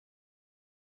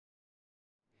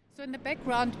So in the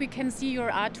background we can see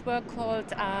your artwork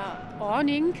called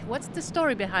Awning. What's the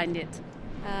story behind it?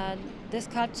 The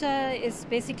sculpture is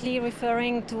basically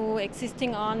referring to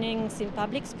existing awnings in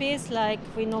public space like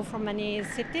we know from many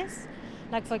cities,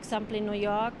 like for example in New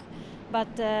York.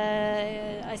 But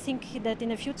I think that in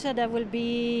the future there will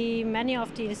be many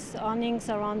of these awnings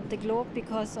around the globe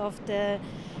because of the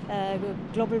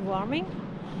global warming.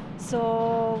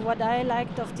 So what I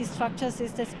liked of these structures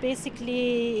is that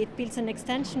basically it builds an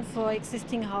extension for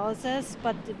existing houses,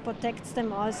 but it protects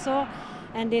them also,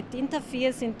 and it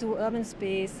interferes into urban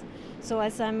space. So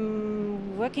as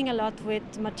I'm working a lot with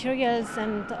materials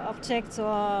and objects or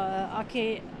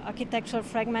architectural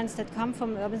fragments that come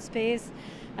from urban space,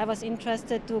 I was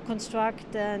interested to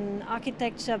construct an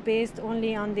architecture based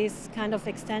only on these kind of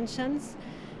extensions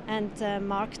and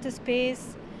mark the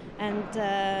space.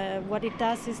 And what it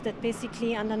does is that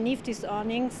basically underneath these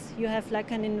awnings you have like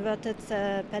an inverted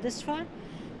pedestal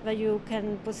where you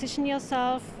can position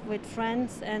yourself with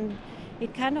friends, and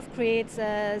it kind of creates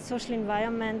a social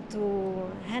environment to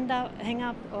hang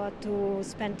up or to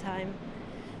spend time.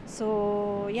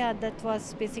 So yeah, that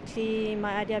was basically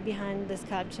my idea behind the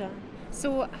sculpture.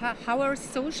 So how are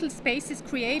social spaces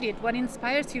created? What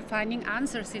inspires you finding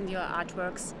answers in your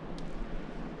artworks?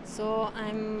 So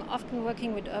I'm often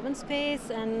working with urban space,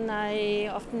 and I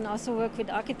often also work with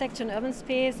architecture and urban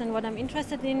space, and what I'm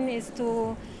interested in is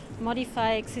to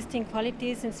modify existing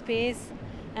qualities in space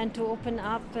and to open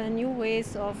up new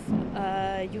ways of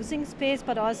using space,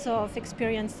 but also of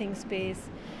experiencing space.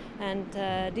 And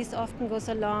this often goes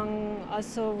along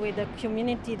also with the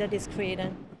community that is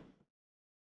created.